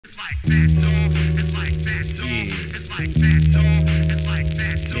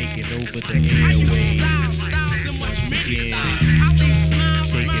Taking over the airwaves once again.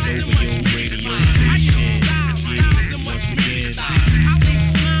 Taking over your radio station. Yeah, once again.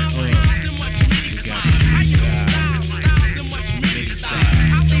 We got Manystyles like that.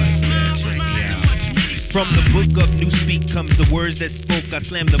 Check me out. From the book of New Speak comes the words that spoke. I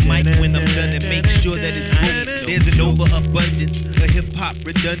slam the mic when I'm done and make sure that it's broken. There's an overabundance of hip-hop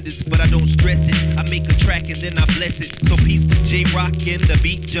redundance, but I don't stress it. I make a track and then I bless it. So peace to J-Rock and the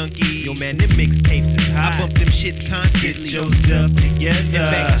Beat Junkie. Yo man, them mixtapes is hot. I bump them shits constantly. Get yourself together. In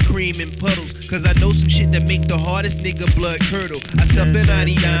fact, it's cream in puddles, cause I know some shit that make the hardest nigga blood curdle. I stuff in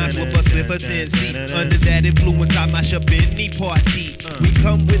 99 with a slip of 10C. Under that influence, I mash up any party. We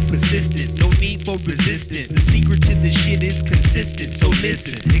come with persistence, no need for resistance. The secret to this shit is consistent, so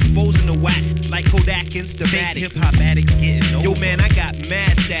listen. Exposing the whack like Kodak and Stamatic. Hip-hop addicts getting over. Yo man, I got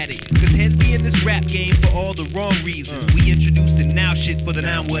mad static, cause heads be in this rap game for all the wrong reasons. We introducing now shit for the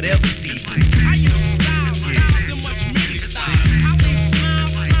now whatever season. I use styles and much many styles. I use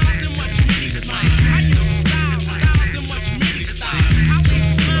styles and much many styles. I use styles and much many styles. I use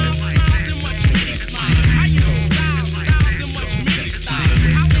styles and much many styles. I use styles and much many styles.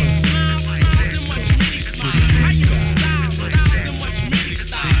 I use styles and much many styles. I use styles and much many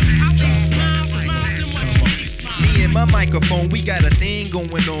styles. I use styles and much many styles. Me and my microphone, we got a thing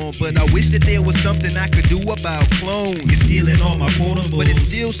going on, but I wish that there was something I could do about clones. You're stealing all my quotables, but it's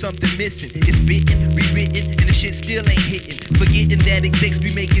still something missing. It's bitten, rewritten, and the shit still ain't hitting. Forgetting that execs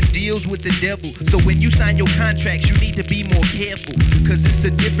be making deals with the devil. So when you sign your contracts, you need to be more careful, cause it's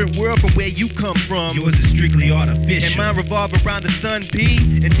a different world from where you come from. Yours is strictly artificial. And mine revolve around the sun, P.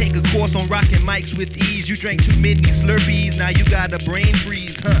 And take a course on rocking mics with ease. You drank too many Slurpees, now you got a brain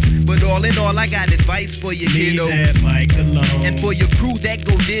freeze, huh? But all in all, I got advice for you, kiddo. Leave that mic alone. And for your crew that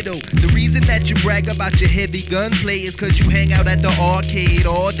go ditto. The reason that you brag about your heavy gunplay is cause you hang out at the arcade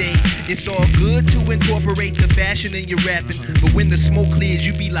all day. It's all good to incorporate the fashion in your rapping, but when the smoke clears,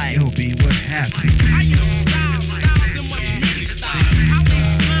 you be like, Yo, B, what happened? I use styles and much many styles.